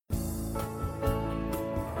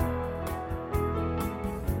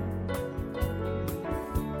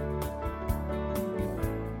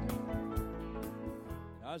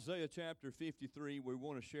Isaiah chapter 53, we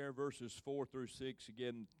want to share verses 4 through 6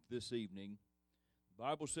 again this evening. The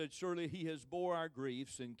Bible said, "Surely he has bore our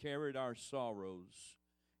griefs and carried our sorrows,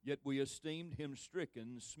 yet we esteemed him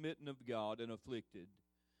stricken, smitten of God, and afflicted.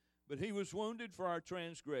 But he was wounded for our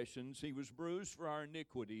transgressions, he was bruised for our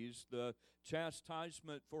iniquities, the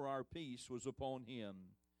chastisement for our peace was upon him,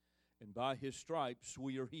 and by his stripes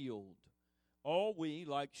we are healed. All we,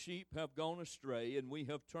 like sheep, have gone astray, and we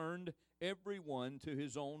have turned every one to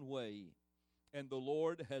his own way. And the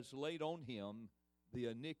Lord has laid on him the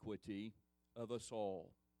iniquity of us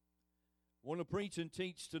all." I want to preach and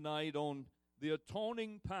teach tonight on the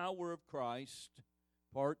atoning power of Christ,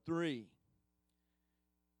 part 3.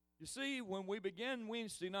 You see, when we began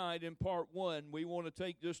Wednesday night in part 1, we want to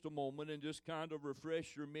take just a moment and just kind of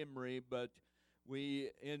refresh your memory, but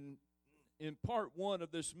in part 1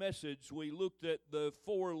 of this message, we looked at the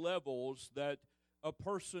 4 levels that a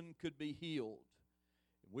person could be healed.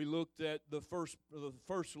 We looked at the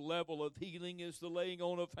first level of healing is the laying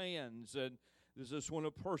on of hands. And this is when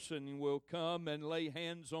a person will come and lay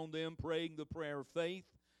hands on them, praying the prayer of faith,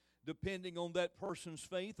 depending on that person's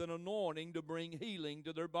faith and anointing to bring healing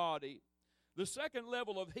to their body. The second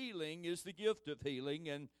level of healing is the gift of healing,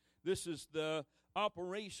 and this is the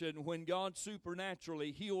operation when God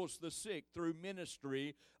supernaturally heals the sick through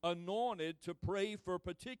ministry, anointed to pray for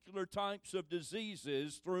particular types of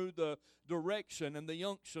diseases through the direction and the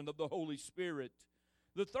unction of the Holy Spirit.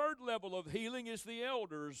 The third level of healing is the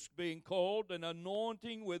elders being called and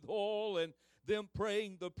anointing with oil and them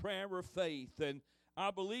praying the prayer of faith. And I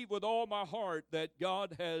believe with all my heart that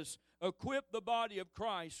God has equipped the body of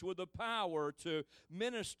Christ with the power to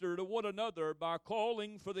minister to one another by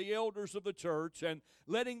calling for the elders of the church and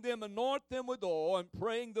letting them anoint them with oil and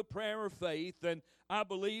praying the prayer of faith. And I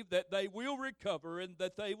believe that they will recover and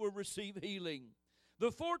that they will receive healing.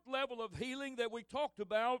 The fourth level of healing that we talked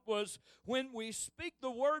about was when we speak the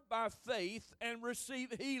word by faith and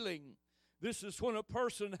receive healing. This is when a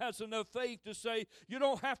person has enough faith to say, you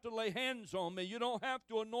don't have to lay hands on me. You don't have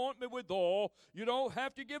to anoint me with oil. You don't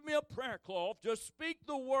have to give me a prayer cloth. Just speak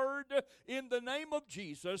the word in the name of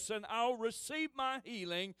Jesus, and I'll receive my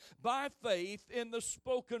healing by faith in the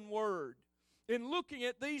spoken word. In looking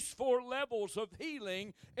at these 4 levels of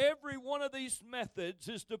healing, every one of these methods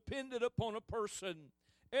is dependent upon a person.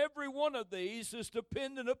 Every one of these is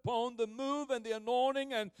dependent upon the move and the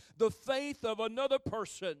anointing and the faith of another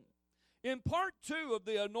person. In part 2 of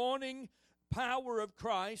the anointing power of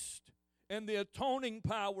Christ and the atoning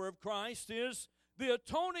power of Christ is the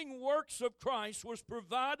atoning works of Christ was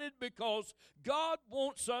provided because God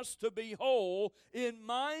wants us to be whole in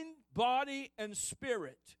mind, body, and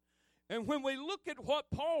spirit. And when we look at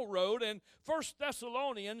what Paul wrote in 1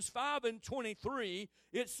 Thessalonians 5:23,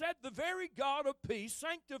 it said, "The very God of peace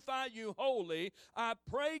sanctify you wholly. I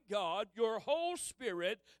pray God, your whole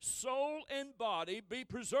spirit, soul, and body be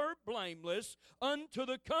preserved blameless unto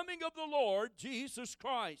the coming of the Lord Jesus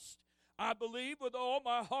Christ." I believe with all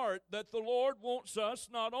my heart that the Lord wants us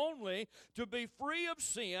not only to be free of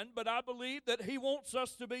sin, but I believe that He wants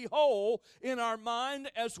us to be whole in our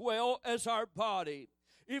mind as well as our body.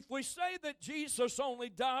 If we say that Jesus only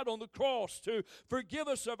died on the cross to forgive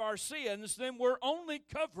us of our sins, then we're only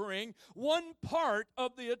covering one part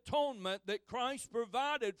of the atonement that Christ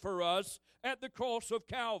provided for us at the cross of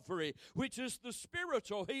Calvary, which is the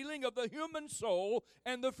spiritual healing of the human soul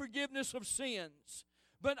and the forgiveness of sins.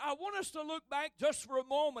 But I want us to look back just for a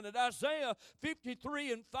moment at Isaiah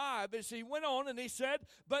 53:5 as he went on and he said,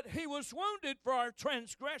 "But he was wounded for our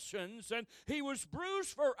transgressions and he was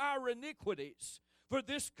bruised for our iniquities." For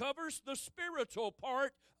this covers the spiritual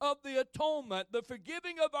part of the atonement, the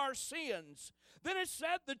forgiving of our sins. Then it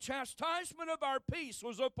said the chastisement of our peace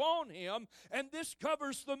was upon him, and this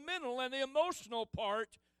covers the mental and the emotional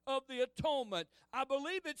part of the atonement. I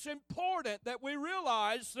believe it's important that we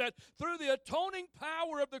realize that through the atoning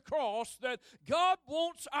power of the cross that God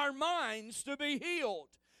wants our minds to be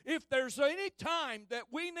healed. If there's any time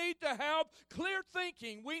that we need to have clear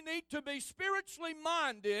thinking, we need to be spiritually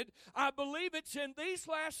minded, I believe it's in these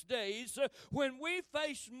last days when we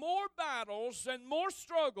face more battles and more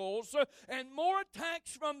struggles and more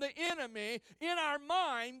attacks from the enemy in our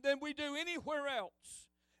mind than we do anywhere else.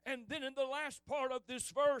 And then in the last part of this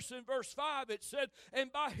verse, in verse 5, it said,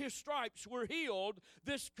 "And by his stripes we're healed."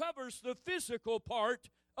 This covers the physical part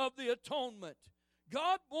of the atonement.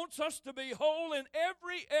 God wants us to be whole in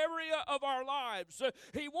every area of our lives.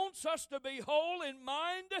 He wants us to be whole in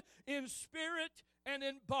mind, in spirit, and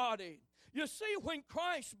in body. You see, when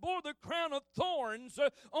Christ bore the crown of thorns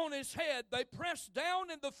on his head, they pressed down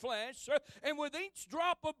in the flesh, and with each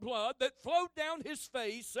drop of blood that flowed down his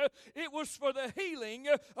face, it was for the healing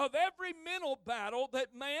of every mental battle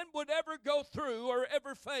that man would ever go through or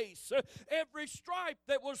ever face. Every stripe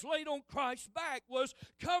that was laid on Christ's back was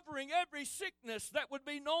covering every sickness that would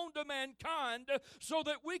be known to mankind, so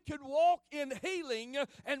that we could walk in healing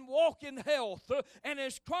and walk in health. And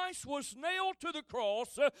as Christ was nailed to the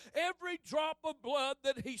cross, every drop of blood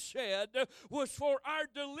that he shed was for our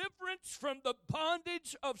deliverance from the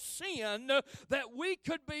bondage of sin, that we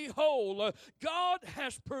could be whole. God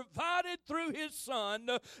has provided through his Son,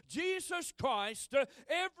 Jesus Christ,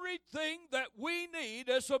 everything that we need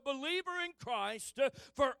as a believer in Christ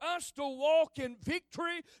for us to walk in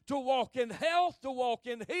victory, to walk in health, to walk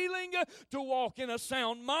in healing, to walk in a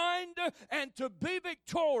sound mind, and to be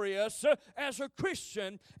victorious as a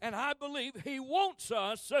Christian. And I believe he wants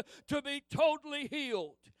us to be totally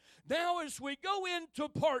healed. Now, as we go into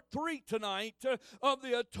part 3 tonight of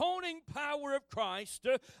the atoning power of Christ,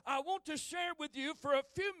 I want to share with you for a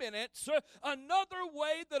few minutes another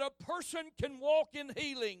way that a person can walk in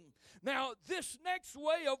healing. Now, this next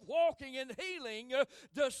way of walking in healing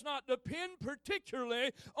does not depend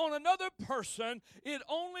particularly on another person. It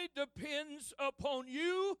only depends upon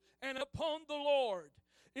you and upon the Lord.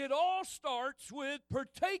 It all starts with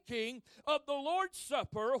partaking of the Lord's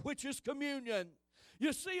Supper, which is communion.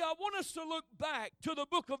 You see, I want us to look back to the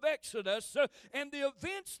book of Exodus and the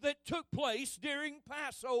events that took place during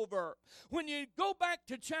Passover. When you go back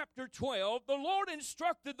to chapter 12, the Lord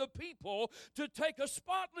instructed the people to take a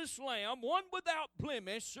spotless lamb, one without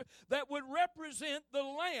blemish, that would represent the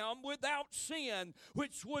lamb without sin,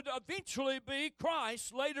 which would eventually be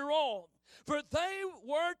Christ later on. For they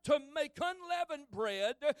were to make unleavened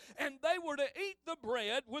bread, and they were to eat the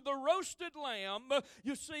bread with a roasted lamb.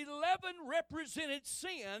 You see, leaven represented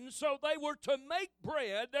sin, so they were to make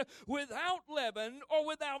bread without leaven or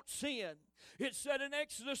without sin. It said in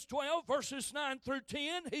Exodus 12, verses 9 through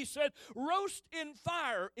 10, he said, roast in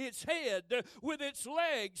fire its head with its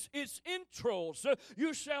legs, its entrails.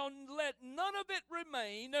 You shall let none of it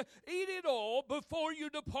remain. Eat it all before you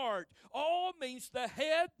depart. All means the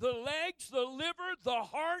head, the legs, the liver, the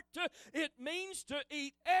heart. It means to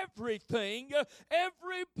eat everything,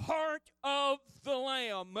 every part of the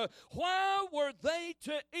lamb. Why were they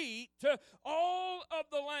to eat all of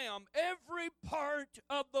the lamb, every part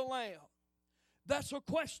of the lamb? That's a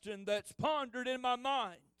question that's pondered in my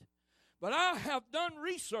mind. But I have done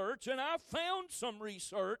research, and I found some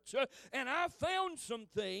research, and I found some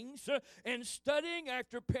things in studying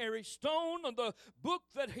after Perry Stone on the book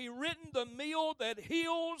that he written, The Meal That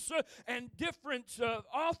Heals, and different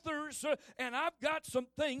authors, and I've got some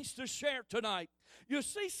things to share tonight. You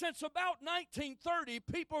see, since about 1930,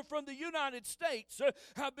 people from the United States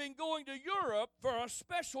have been going to Europe for a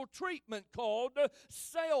special treatment called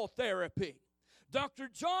cell therapy. Dr.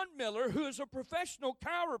 John Miller, who is a professional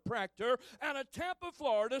chiropractor out of Tampa,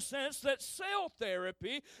 Florida, says that cell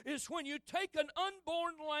therapy is when you take an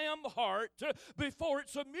unborn lamb heart before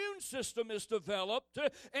its immune system is developed,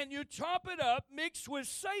 and you chop it up, mixed with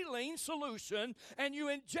saline solution, and you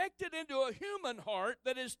inject it into a human heart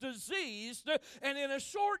that is diseased, and in a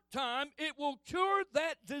short time, it will cure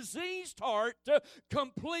that diseased heart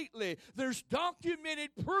completely. There's documented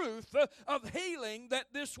proof of healing that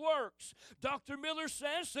this works. Dr. Miller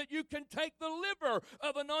says that you can take the liver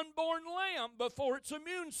of an unborn lamb before its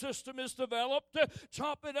immune system is developed,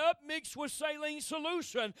 chop it up, mix with saline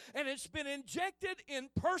solution, and it's been injected in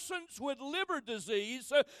persons with liver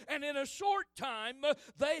disease, and in a short time,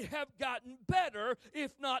 they have gotten better,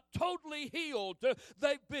 if not totally healed.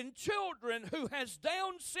 They've been children who has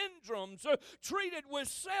Down syndromes treated with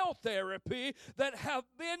cell therapy that have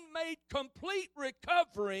been made complete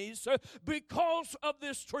recoveries because of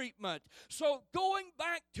this treatment. So going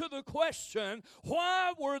back to the question,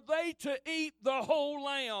 why were they to eat the whole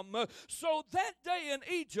lamb? So that day in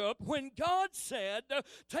Egypt, when God said,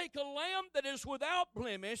 take a lamb that is without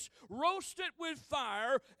blemish, roast it with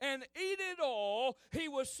fire, and eat it all, he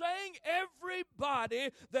was saying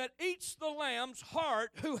everybody that eats the lamb's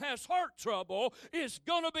heart who has heart trouble is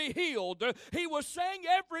going to be healed. He was saying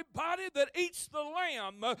everybody that eats the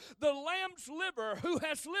lamb's liver who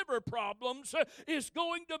has liver problems is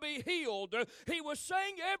going to be healed. He was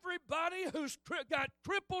saying everybody who's got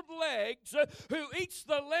crippled legs, who eats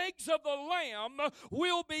the legs of the lamb,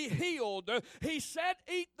 will be healed. He said,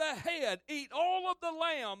 eat the head, eat all of the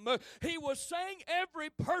lamb. He was saying every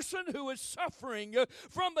person who is suffering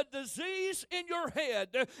from a disease in your head,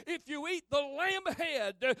 if you eat the lamb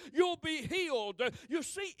head, you'll be healed. You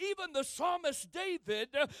see, even the psalmist David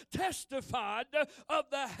testified of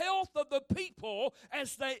the health of the people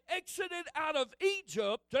as they exited out of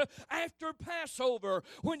Egypt after Passover.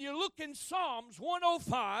 When you look in Psalms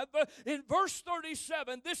 105, in verse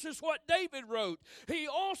 37, this is what David wrote. He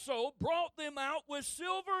also brought them out with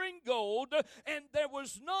silver and gold, and there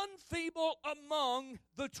was none feeble among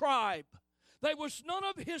the tribe. There was none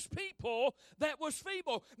of his people that was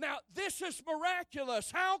feeble. Now, this is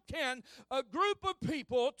miraculous. How can a group of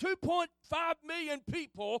people, 2.5 million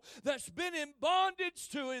people, that's been in bondage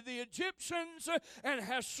to the Egyptians and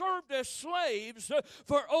has served as slaves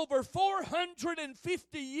for over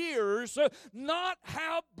 450 years, not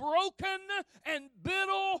have broken and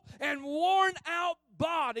brittle and worn out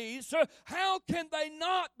bodies? How can they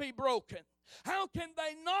not be broken? How can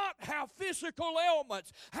they not have physical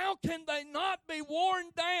ailments? How can they not be worn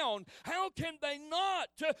down? How can they not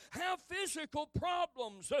have physical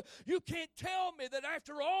problems? You can't tell me that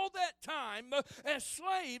after all that time as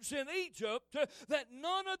slaves in Egypt that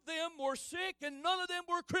none of them were sick and none of them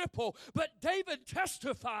were crippled. But David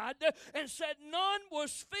testified and said none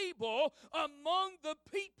was feeble among the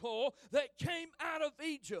people that came out of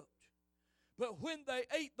Egypt. But when they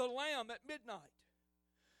ate the lamb at midnight,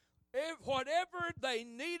 whatever they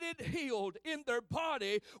needed healed in their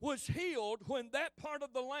body was healed when that part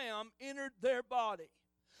of the lamb entered their body.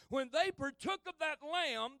 When they partook of that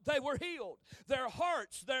lamb, they were healed. Their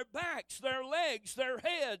hearts, their backs, their legs, their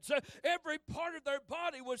heads, every part of their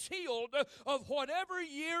body was healed of whatever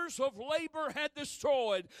years of labor had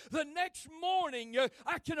destroyed. The next morning,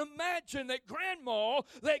 I can imagine that grandma,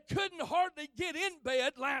 that couldn't hardly get in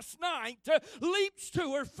bed last night, leaps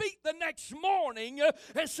to her feet the next morning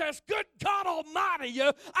and says, good God Almighty,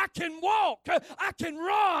 I can walk, I can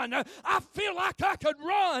run, I feel like I could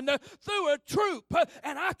run through a troop,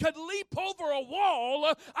 and I could leap over a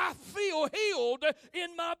wall. I feel healed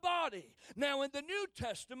in my body. Now, in the New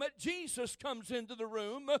Testament, Jesus comes into the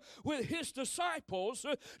room with his disciples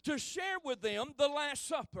to share with them the Last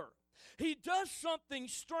Supper. He does something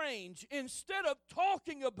strange. Instead of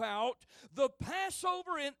talking about the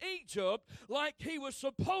Passover in Egypt like he was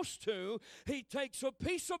supposed to, he takes a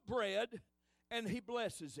piece of bread and he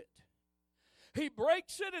blesses it. He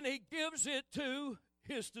breaks it and he gives it to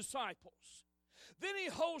his disciples. Then he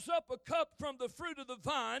holds up a cup from the fruit of the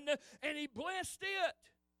vine, and he blessed it.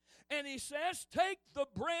 And he says, take the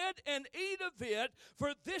bread and eat of it,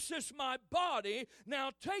 for this is my body.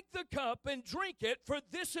 Now take the cup and drink it, for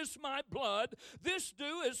this is my blood. This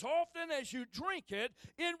do as often as you drink it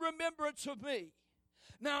in remembrance of me.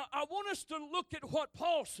 Now, I want us to look at what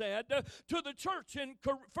Paul said to the church in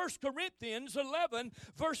 1 Corinthians 11,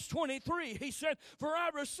 verse 23. He said, for I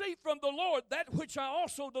received from the Lord that which I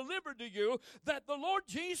also delivered to you, that the Lord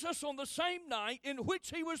Jesus on the same night in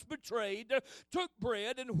which he was betrayed took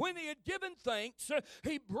bread, and when he had given thanks,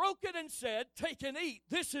 he broke it and said, take and eat.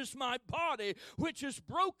 This is my body, which is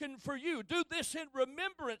broken for you. Do this in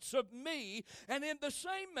remembrance of me. And in the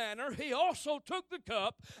same manner, he also took the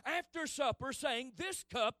cup after supper, saying, this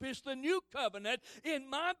cup is the new covenant in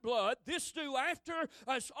my blood. This do after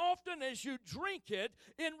as often as you drink it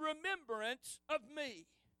in remembrance of me.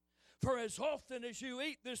 For as often as you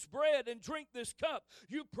eat this bread and drink this cup,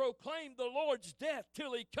 you proclaim the Lord's death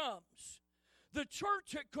till he comes. The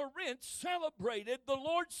church at Corinth celebrated the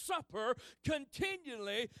Lord's Supper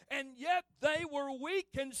continually, and yet they were weak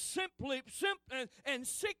and sickly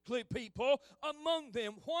people among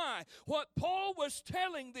them. Why? What Paul was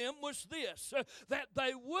telling them was this, that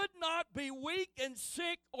they would not be weak and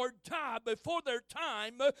sick or die before their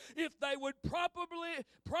time if they would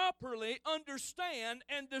properly understand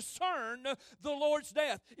and discern the Lord's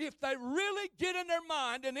death. If they really get in their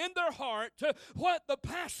mind and in their heart what the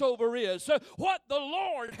Passover is, what the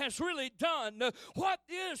Lord has really done. What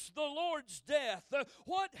is the Lord's death?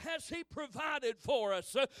 What has he provided for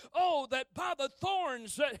us? Oh, that by the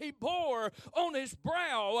thorns that he bore on his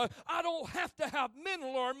brow, I don't have to have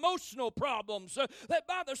mental or emotional problems. That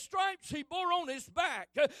by the stripes he bore on his back,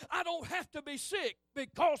 I don't have to be sick.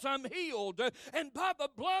 because I'm healed. And by the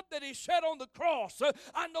blood that He shed on the cross,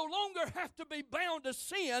 I no longer have to be bound to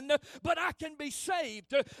sin, but I can be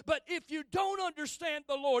saved. But if you don't understand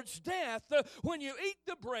the Lord's death, when you eat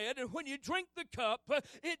the bread and when you drink the cup,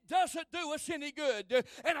 it doesn't do us any good.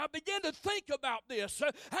 And I began to think about this.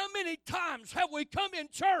 How many times have we come in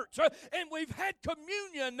church and we've had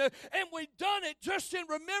communion and we've done it just in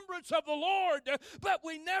remembrance of the Lord, but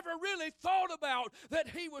we never really thought about that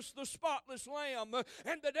He was the spotless Lamb,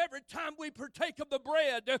 and that every time we partake of the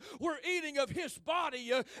bread, we're eating of His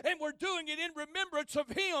body, and we're doing it in remembrance of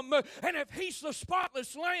Him. And if He's the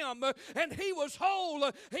spotless Lamb, and He was whole,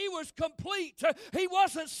 He was complete, He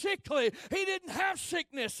wasn't sickly, He didn't have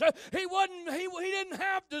sickness, He didn't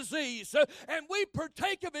have disease, and we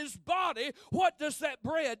partake of His body, what does that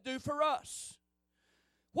bread do for us?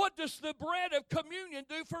 What does the bread of communion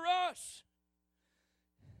do for us?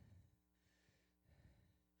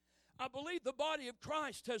 I believe the body of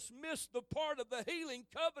Christ has missed the part of the healing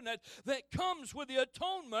covenant that comes with the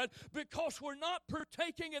atonement because we're not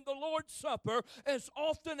partaking in the Lord's Supper as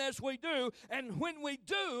often as we do. And when we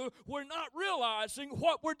do, we're not realizing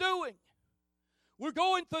what we're doing. We're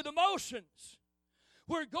going through the motions.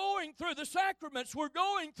 We're going through the sacraments. We're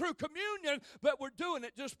going through communion, but we're doing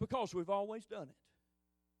it just because we've always done it.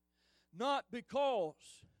 Not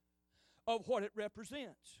because of what it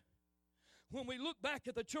represents. When we look back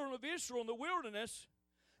at the children of Israel in the wilderness,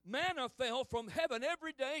 manna fell from heaven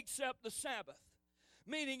every day except the Sabbath.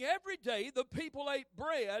 Meaning every day the people ate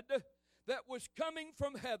bread that was coming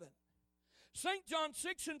from heaven. St. John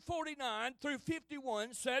 6:49 through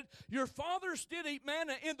 51 said, "Your fathers did eat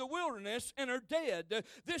manna in the wilderness and are dead.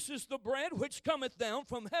 This is the bread which cometh down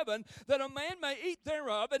from heaven, that a man may eat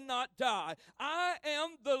thereof and not die. I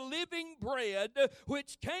am the living bread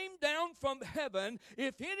which came down from heaven.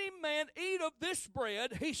 If any man eat of this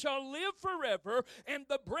bread, he shall live forever. And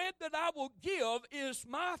the bread that I will give is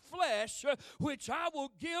my flesh, which I will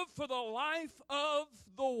give for the life of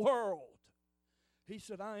the world." He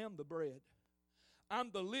said, I am the bread.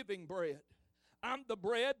 I'm the living bread. I'm the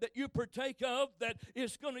bread that you partake of that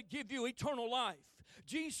is going to give you eternal life.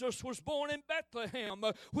 Jesus was born in Bethlehem,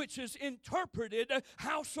 which is interpreted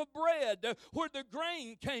house of bread, where the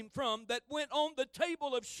grain came from that went on the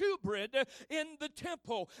table of shewbread in the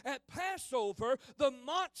temple. At Passover, the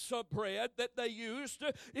matzah bread that they used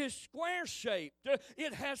is square-shaped.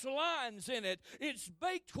 It has lines in it. It's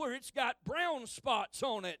baked where it's got brown spots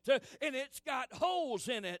on it, and it's got holes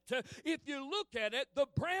in it. If you look at it, the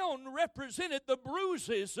brown represented the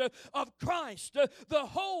bruises of Christ. The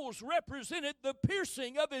holes represented the piercing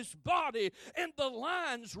of His body, and the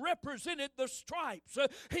lines represented the stripes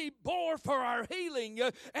He bore for our healing,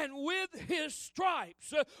 and with His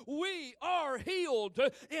stripes we are healed.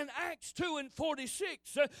 In Acts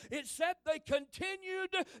 2:46 it said they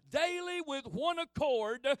continued daily with one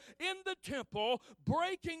accord in the temple,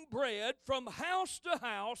 breaking bread from house to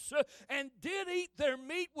house, and did eat their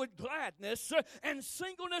meat with gladness and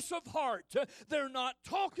singleness of heart. They're not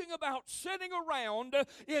talking about sitting around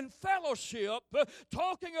in fellowship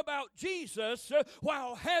talking about Jesus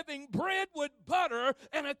while having bread with butter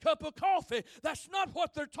and a cup of coffee. That's not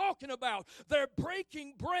what they're talking about. Their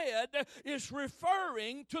breaking bread is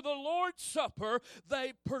referring to the Lord's Supper.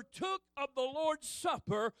 They partook of the Lord's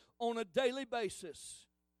Supper on a daily basis.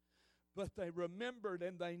 But they remembered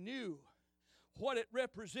and they knew what it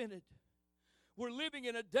represented. We're living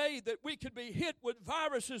in a day that we could be hit with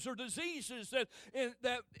viruses or diseases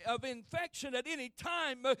that of infection at any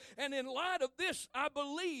time. And in light of this, I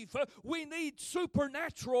believe we need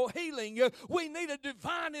supernatural healing. We need a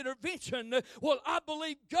divine intervention. Well, I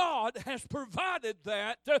believe God has provided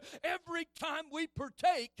that every time we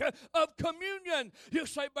partake of communion. You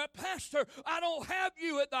say, but Pastor, I don't have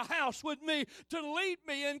you at the house with me to lead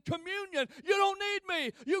me in communion. You don't need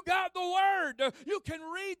me. You got the Word. You can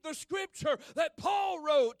read the Scripture that Paul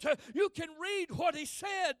wrote. You can read what he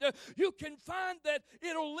said. You can find that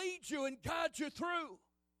it'll lead you and guide you through.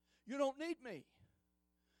 You don't need me.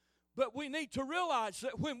 But we need to realize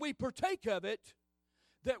that when we partake of it,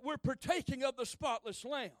 that we're partaking of the spotless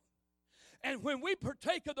Lamb. And when we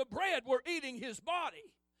partake of the bread, we're eating His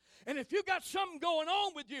body. And if you got something going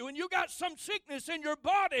on with you and you got some sickness in your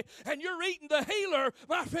body and you're eating the healer,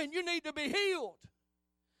 my friend, you need to be healed.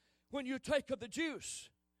 When you take of the juice,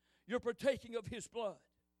 you're partaking of His blood.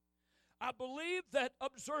 I believe that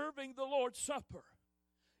observing the Lord's Supper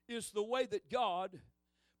is the way that God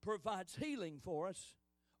provides healing for us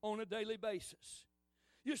on a daily basis.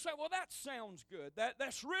 You say, well, that sounds good.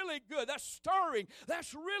 That's really good. That's stirring.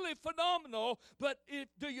 That's really phenomenal. But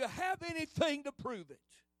do you have anything to prove it?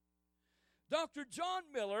 Dr. John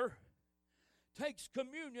Miller takes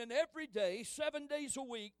communion every day, 7 days a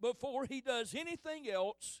week, before he does anything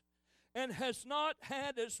else, and has not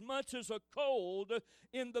had as much as a cold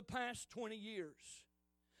in the past 20 years.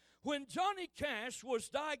 When Johnny Cash was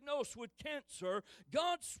diagnosed with cancer,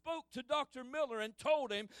 God spoke to Dr. Miller and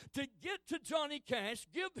told him to get to Johnny Cash,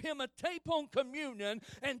 give him a tape on communion,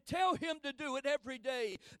 and tell him to do it every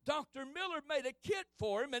day. Dr. Miller made a kit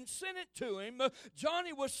for him and sent it to him.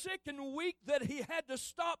 Johnny was sick and weak that he had to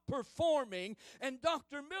stop performing, and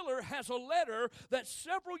Dr. Miller has a letter that's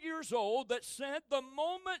several years old that said the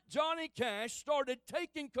moment Johnny Cash started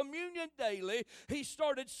taking communion daily, he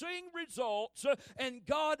started seeing results, and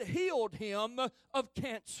God healed him of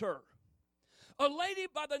cancer. A lady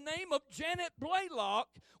by the name of Janet Blaylock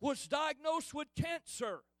was diagnosed with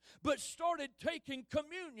cancer, but started taking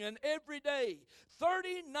communion every day.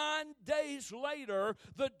 39 days later,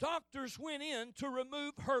 the doctors went in to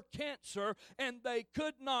remove her cancer, and they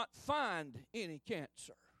could not find any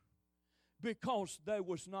cancer because there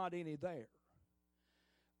was not any there.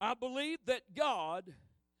 I believe that God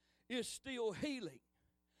is still healing.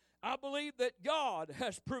 I believe that God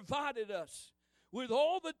has provided us with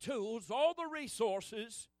all the tools, all the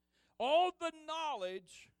resources, all the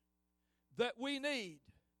knowledge that we need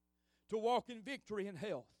to walk in victory and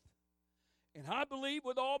health. And I believe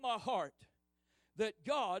with all my heart that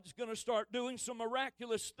God's going to start doing some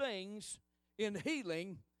miraculous things in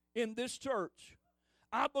healing in this church.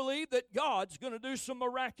 I believe that God's going to do some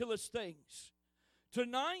miraculous things.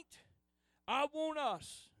 Tonight, I want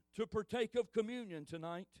us to partake of communion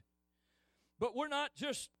tonight. But we're not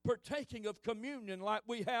just partaking of communion like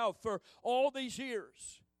we have for all these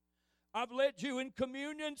years. I've led you in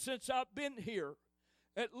communion since I've been here,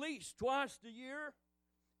 at least twice a year.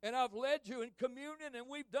 And I've led you in communion, and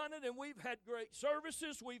we've done it, and we've had great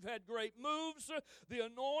services. We've had great moves. The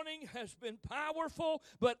anointing has been powerful,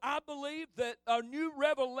 but I believe that a new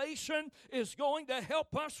revelation is going to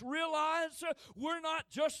help us realize we're not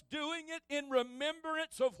just doing it in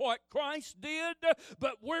remembrance of what Christ did,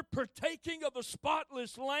 but we're partaking of a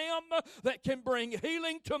spotless Lamb that can bring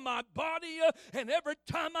healing to my body. And every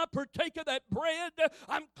time I partake of that bread,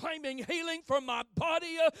 I'm claiming healing for my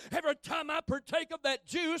body. Every time I partake of that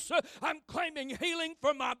juice, I'm claiming healing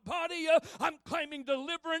for my body. I'm claiming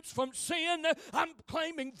deliverance from sin. I'm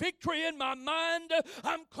claiming victory in my mind.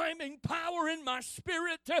 I'm claiming power in my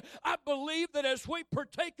spirit. I believe that as we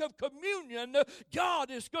partake of communion, God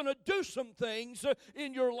is going to do some things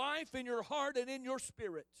in your life, in your heart, and in your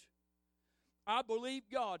spirit. I believe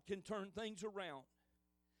God can turn things around,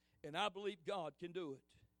 and I believe God can do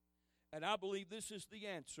it. And I believe this is the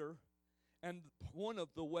answer and one of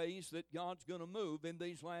the ways that God's going to move in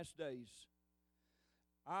these last days.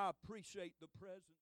 I appreciate the presence.